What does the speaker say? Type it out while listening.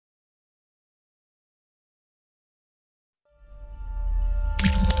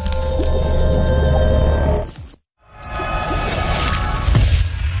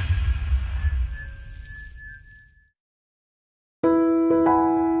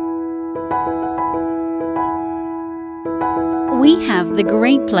we have the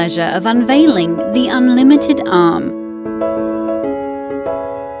great pleasure of unveiling the UnLimIted arm.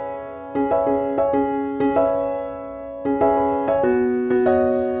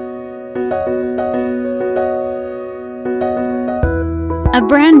 A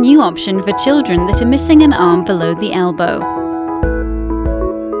brand new option for children that are missing an arm below the elbow.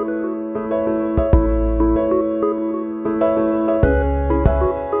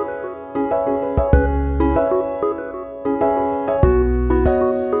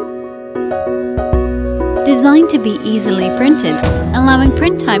 Designed to be easily printed, allowing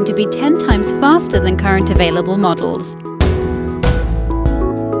print time to be 10 times faster than current available models.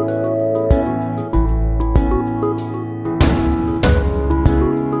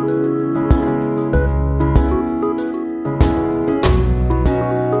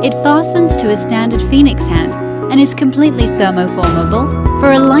 It fastens to a standard Phoenix hand and is completely thermoformable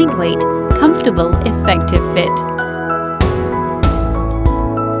for a lightweight, comfortable, effective fit.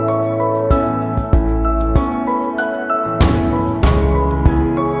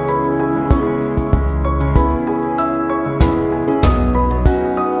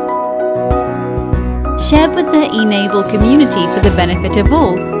 Shared with the e-nable community for the benefit of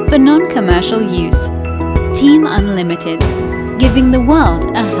all for non-commercial use. Team Unlimited, giving the world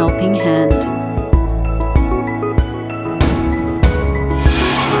a helping hand.